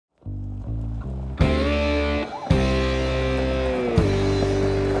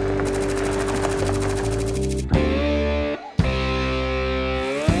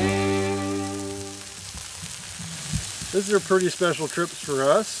These are pretty special trips for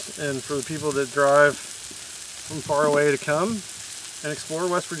us and for the people that drive from far away to come and explore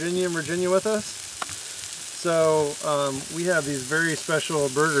West Virginia and Virginia with us. So we have these very special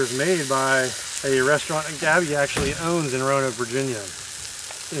burgers made by a restaurant that Gabby actually owns in Roanoke, Virginia.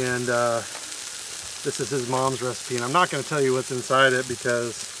 And this is his mom's recipe, and I'm not going to tell you what's inside it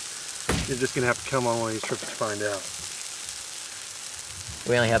because you're just going to have to come on one of these trips to find out.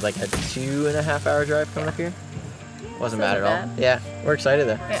 We only had like a 2.5 hour drive coming up here. Wasn't bad at all. Yeah, we're excited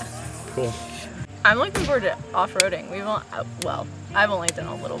though. Yeah. Cool. I'm looking forward to off-roading. Well, I've only done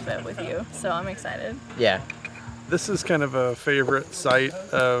a little bit with you, so I'm excited. Yeah. This is kind of a favorite site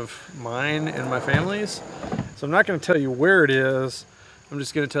of mine and my family's. So I'm not going to tell you where it is. I'm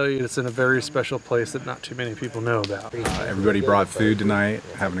just going to tell you it's in a very special place that not too many people know about. Everybody brought food tonight,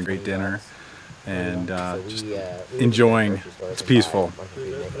 having a great dinner, and just enjoying. It's peaceful.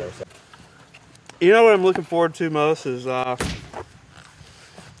 You know what I'm looking forward to most is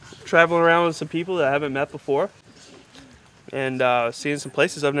traveling around with some people that I haven't met before, and seeing some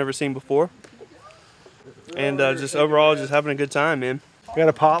places I've never seen before, and just overall just having a good time, man. We got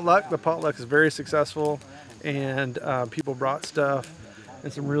a potluck. The potluck is very successful, and people brought stuff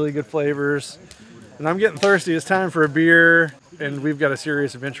and some really good flavors. And I'm getting thirsty. It's time for a beer, and we've got a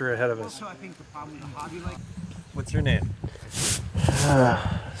serious adventure ahead of us. What's your name?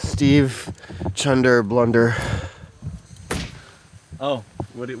 Steve Chunder Blunder. Oh,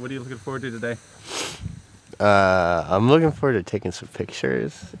 what are you looking forward to today? I'm looking forward to taking some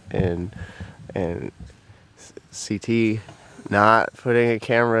pictures and CT not putting a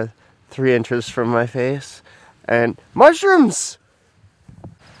camera 3 inches from my face, and mushrooms.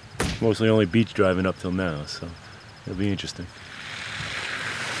 Mostly only beach driving up till now, so it'll be interesting.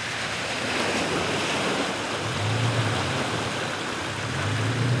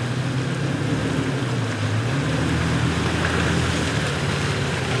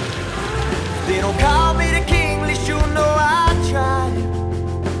 They don't call me the king, at least you know I tried.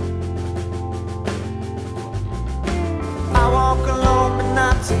 I walk alone, but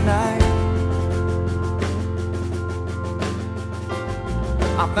not tonight.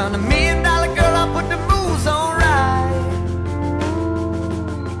 I found $1 million girl, I put the moves on right.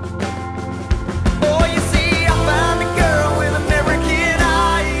 Oh, you see, I found a girl with American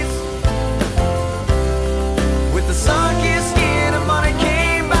eyes, with the sun-kissed skin and money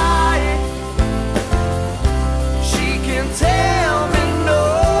came by. She can tell me no,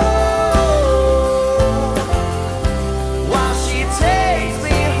 while she takes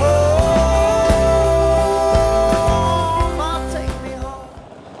me home. I'll take me home.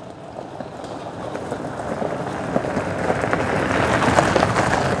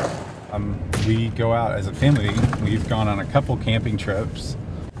 We go out as a family. We've gone on a couple camping trips,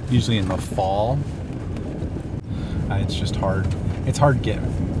 usually in the fall. It's just hard. It's hard to get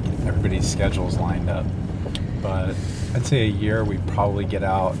everybody's schedules lined up. But I'd say a year we probably get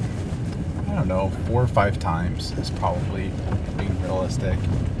out, I don't know, 4 or 5 times is probably being realistic.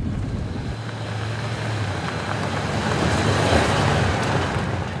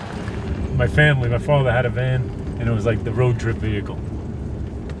 My family, my father had a van, and it was like the road trip vehicle.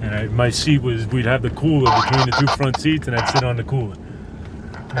 And my seat was, we'd have the cooler between the 2 front seats, and I'd sit on the cooler.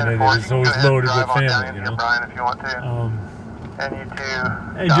 And it was always loaded with family, you know.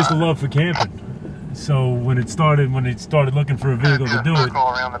 And just a love for camping. So when they started looking for a vehicle to do it,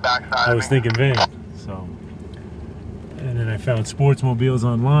 I was thinking van. So, and then I found Sportsmobiles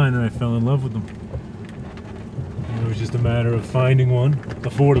online, and I fell in love with them. And it was just a matter of finding one,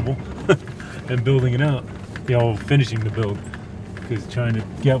 affordable, and building it out. You know, finishing the build. Because trying to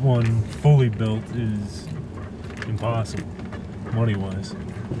get one fully built is impossible, money-wise.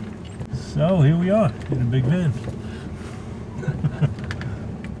 So here we are, in a big van.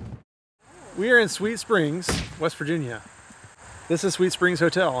 We are in Sweet Springs, West Virginia. This is Sweet Springs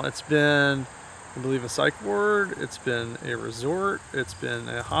Hotel. It's been, I believe, a psych ward, it's been a resort, it's been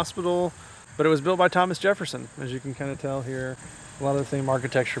a hospital, but it was built by Thomas Jefferson, as you can kind of tell here. A lot of the same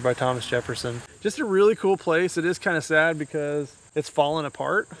architecture by Thomas Jefferson. Just a really cool place. It is kind of sad because it's fallen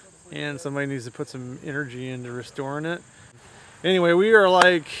apart and somebody needs to put some energy into restoring it. Anyway, we are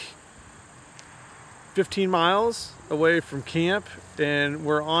like 15 miles away from camp, and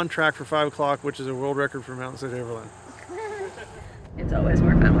we're on track for 5 o'clock, which is a world record for Mountain State Overland. It's always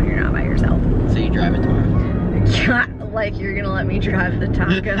more fun when you're not by yourself. So you drive it tomorrow? Like you're gonna let me drive the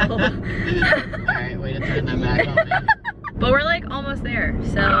taco. Alright, way to turn that back on me. But we're like almost there,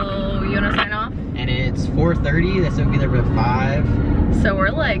 so you wanna sign off? And it's 4:30, so we'll be there by 5. So we're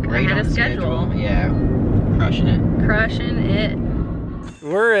like right ahead of schedule. Yeah, crushing it. Crushing it.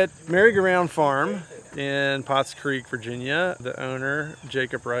 We're at Merry-Go-Round Farm, in Potts Creek, Virginia. The owner,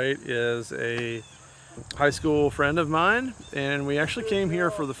 Jacob Wright, is a high school friend of mine, and we actually came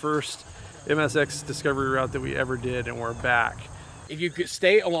here for the first MSX discovery route that we ever did, and we're back. If you could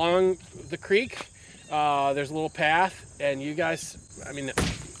stay along the creek, there's a little path, and you guys, I mean,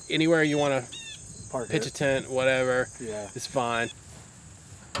 anywhere you want to pitch a tent, whatever, is fine.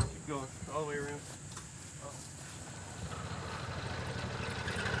 Keep going all the way around.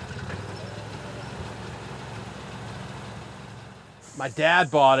 My dad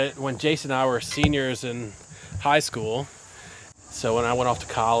bought it when Jason and I were seniors in high school. So when I went off to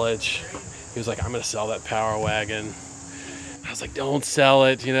college, he was like, I'm gonna sell that Power Wagon. I was like, don't sell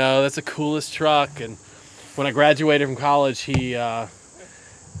it, you know, that's the coolest truck. And when I graduated from college, he handed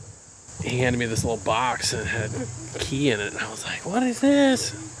me this little box and it had a key in it. And I was like, what is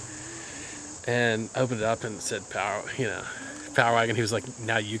this? And opened it up and it said Power Wagon. He was like,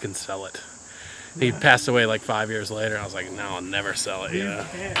 now you can sell it. He passed away like 5 years later. I was like, no, I'll never sell it, you know.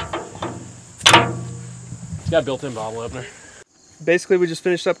 It's got a built-in bottle opener. Basically, we just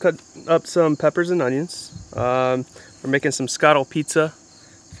finished up cutting up some peppers and onions. We're making some scuttle pizza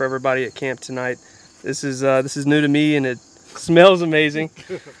for everybody at camp tonight. This is new to me, and it smells amazing.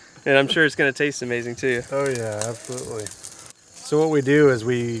 And I'm sure it's going to taste amazing too. Oh yeah, absolutely. So what we do is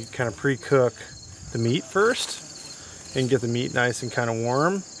we kind of pre-cook the meat first and get the meat nice and kind of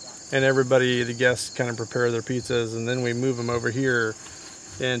warm. And everybody, the guests, kind of prepare their pizzas, and then we move them over here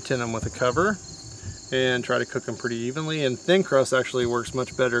and tin them with a cover and try to cook them pretty evenly. And thin crust actually works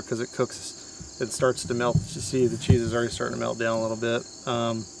much better because it cooks, it starts to melt. You see the cheese is already starting to melt down a little bit.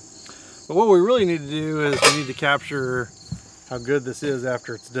 But what we really need to do is we need to capture how good this is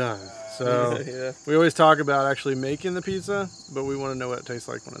after it's done. So we always talk about actually making the pizza, but we want to know what it tastes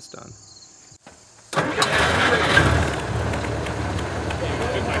like when it's done.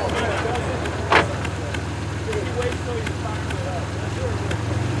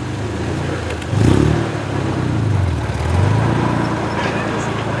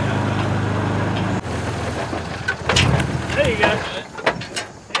 There you go.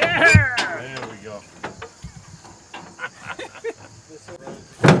 Yeah! There we go.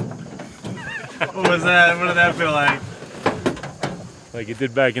 What was that? What did that feel like? Like it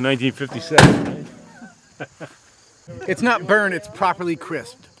did back in 1957, right? It's not burned, it's properly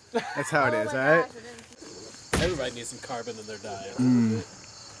crisped. That's how it is, alright? Everybody needs some carbon in their diet.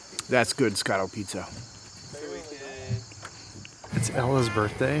 That's good scotto pizza. It's Ella's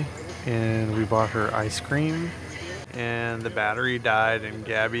birthday, and we bought her ice cream, and the battery died in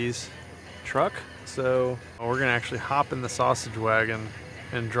Gabby's truck. So we're gonna actually hop in the sausage wagon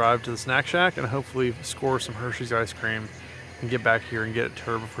and drive to the snack shack and hopefully score some Hershey's ice cream and get back here and get it to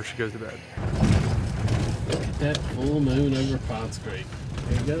her before she goes to bed. Look at that full moon over Potts Creek.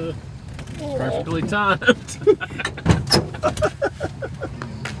 There you go. Perfectly timed.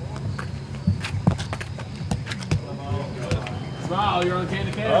 Smile, you're on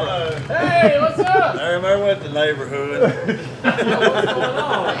camera. Hey, what's up? I remember with the neighborhood. What's going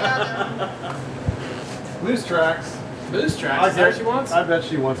on? Moose tracks. Moose tracks? Is that what she wants? I bet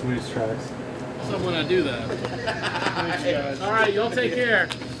she wants moose tracks. So when I do that. All right, y'all take care.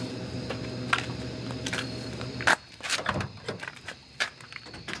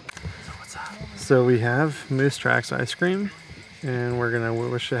 So we have Moose Tracks ice cream, and we're gonna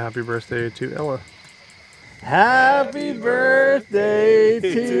wish a happy birthday to Ella. Happy birthday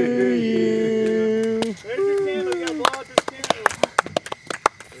to you. There's your candle. You gotta blow out this candle.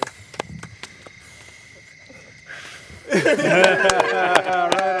 Right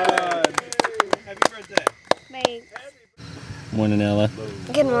on. Happy birthday. Thanks. Morning, Ella.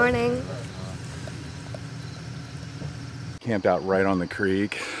 Good morning. Camped out right on the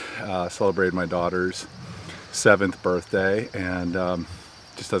creek, celebrated my daughter's 7th birthday, and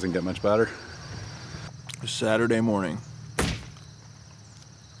just doesn't get much better. Saturday morning.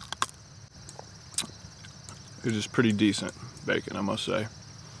 It is pretty decent bacon, I must say.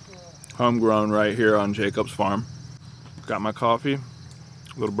 Homegrown right here on Jacob's farm. Got my coffee, a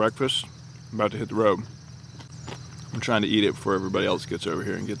little breakfast, about to hit the road. I'm trying to eat it before everybody else gets over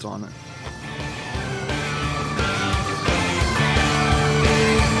here and gets on it.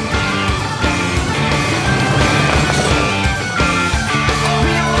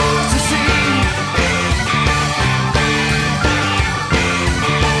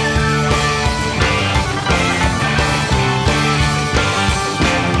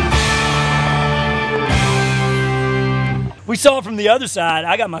 We saw it from the other side.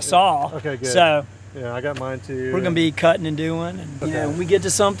 I got my saw. Okay, good. So yeah, I got mine too. we're gonna be cutting and doing, and you know, when we get to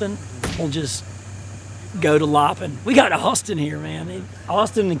something, we'll just go to lopping. We got Austin here, man.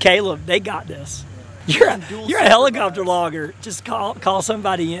 Austin and Caleb, they got this. You're a helicopter logger. Just call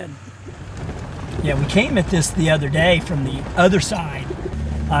somebody in. Yeah, we came at this the other day from the other side.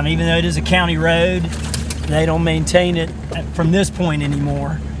 Even though it is a county road, they don't maintain it from this point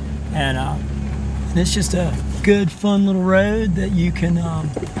anymore. And it's just a good, fun little road that you can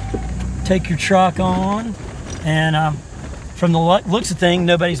take your truck on. And from the looks of things,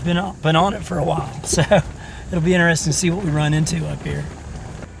 nobody's been on it for a while. So it'll be interesting to see what we run into up here.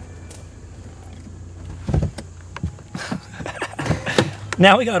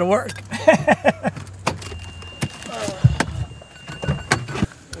 Now we got to work.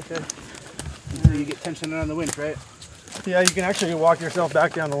 Okay. So you get tension on the winch, right? Yeah, you can actually walk yourself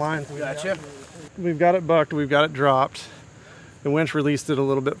back down the line. Gotcha. We've got it bucked, we've got it dropped. The winch released it a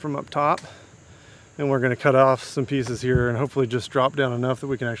little bit from up top. And we're going to cut off some pieces here and hopefully just drop down enough that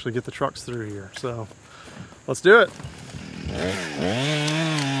we can actually get the trucks through here. So let's do it.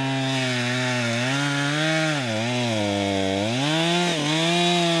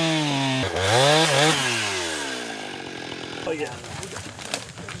 Oh yeah,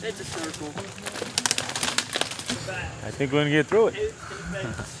 it's a circle. I think we're gonna get through it.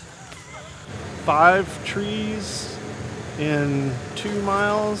 5 trees in 2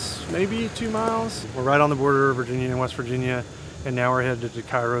 miles, maybe 2 miles. We're right on the border of Virginia and West Virginia, and now we're headed to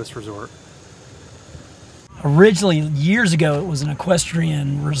Kairos Resort. Originally, years ago, it was an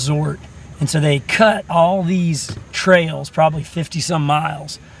equestrian resort, and so they cut all these trails, probably 50 some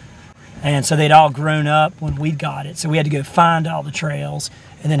miles. And so they'd all grown up when we got it. So we had to go find all the trails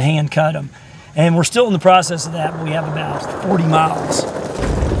and then hand cut them. And we're still in the process of that, but we have about 40 miles.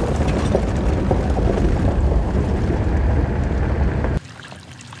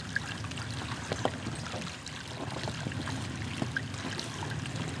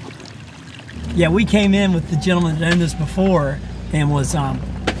 Yeah, we came in with the gentleman that owned this before and was,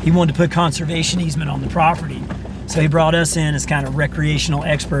 he wanted to put conservation easement on the property. So he brought us in as kind of recreational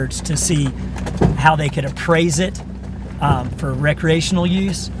experts to see how they could appraise it for recreational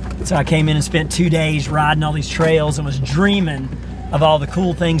use. So I came in and spent 2 days riding all these trails and was dreaming of all the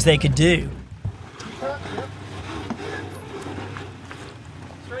cool things they could do.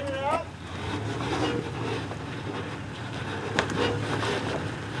 Straighten it out.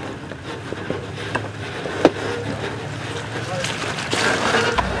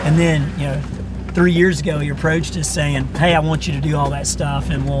 And then, 3 years ago, he approached us saying, hey, I want you to do all that stuff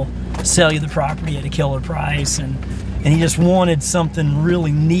and we'll sell you the property at a killer price. And he just wanted something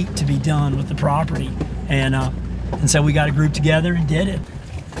really neat to be done with the property. And so we got a group together and did it.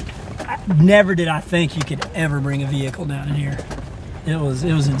 Never did I think you could ever bring a vehicle down in here. It was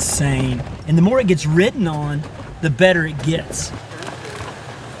insane. And the more it gets ridden on, the better it gets.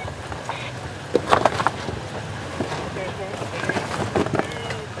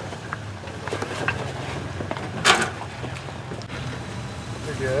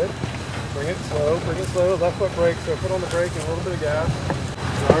 Good. Bring it slow, left foot brake, so put on the brake and a little bit of gas.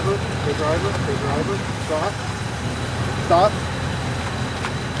 Driver, go driver, stop. Stop.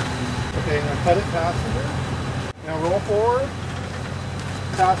 Okay, now cut it, passenger. Now roll forward.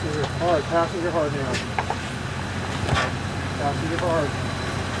 Passenger hard now. Passenger hard.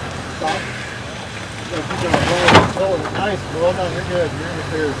 Stop. Keep going, roll it. Nice, well done, you're good. You're in the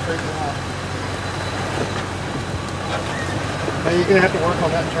clear, straighten it out. Now you're going to have to work on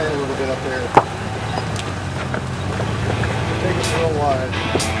that turn a little bit up there. Take it real wide.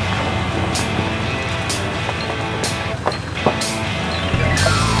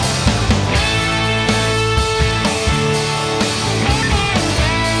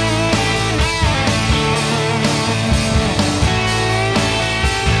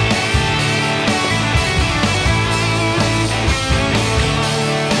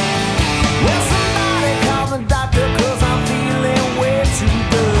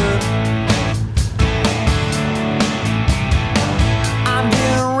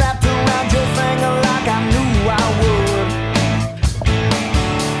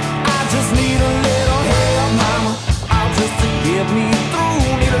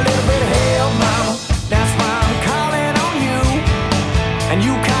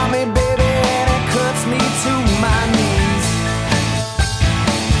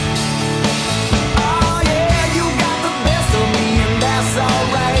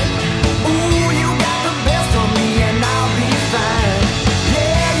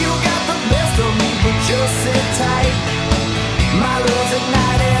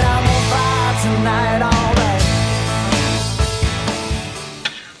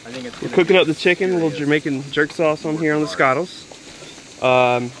 We're cooking up the chicken, a little Jamaican jerk sauce on here on the Scottles.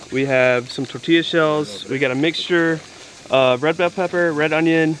 We have some tortilla shells. We got a mixture of red bell pepper, red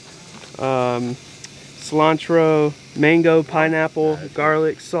onion, cilantro, mango, pineapple,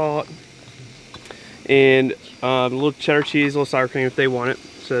 garlic, salt, and a little cheddar cheese, a little sour cream if they want it.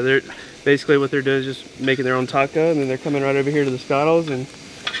 So they're basically what they're doing is just making their own taco, and then they're coming right over here to the Scottles and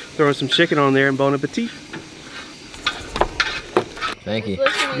throwing some chicken on there and bon appetit. Thank you.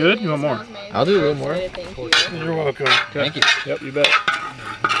 Good? You want more? I'll do a little more. You're welcome. Thank you. Yep, you bet.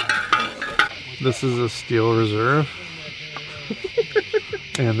 This is a steel reserve.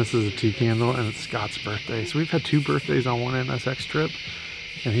 And this is a 2-candle, and it's Scott's birthday. So we've had 2 birthdays on one MSX trip,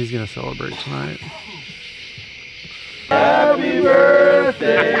 and he's gonna celebrate tonight. Happy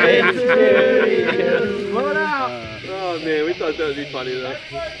birthday to you. Blow it out. Oh man, we thought that would be funny though.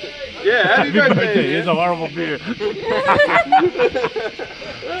 Yeah, happy birthday. It's a horrible beer.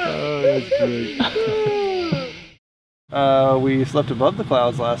 Oh, that's great. We slept above the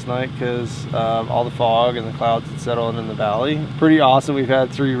clouds last night because all the fog and the clouds had settled in the valley. Pretty awesome. We've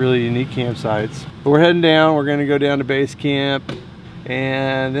had 3 really unique campsites. But we're heading down. We're going to go down to base camp,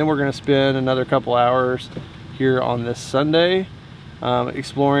 and then we're going to spend another couple hours here on this Sunday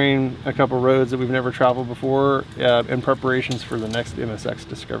exploring a couple roads that we've never traveled before in preparations for the next MSX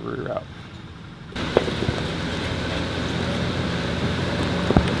Discovery route.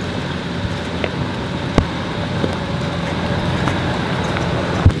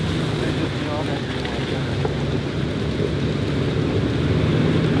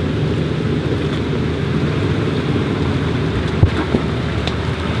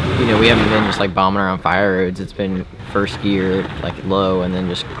 We haven't been just like bombing around fire roads. It's been first gear, like low, and then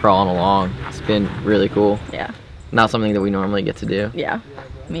just crawling along. It's been really cool. Yeah. Not something that we normally get to do. Yeah,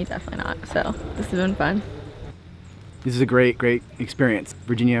 me definitely not. So this has been fun. This is a great experience.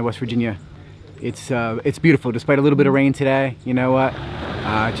 Virginia, West Virginia. It's beautiful, despite a little bit of rain today. You know what?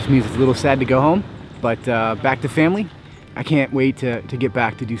 It just means it's a little sad to go home, but back to family. I can't wait to get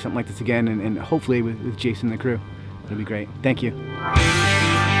back to do something like this again, and hopefully with Jason and the crew. It'll be great. Thank you.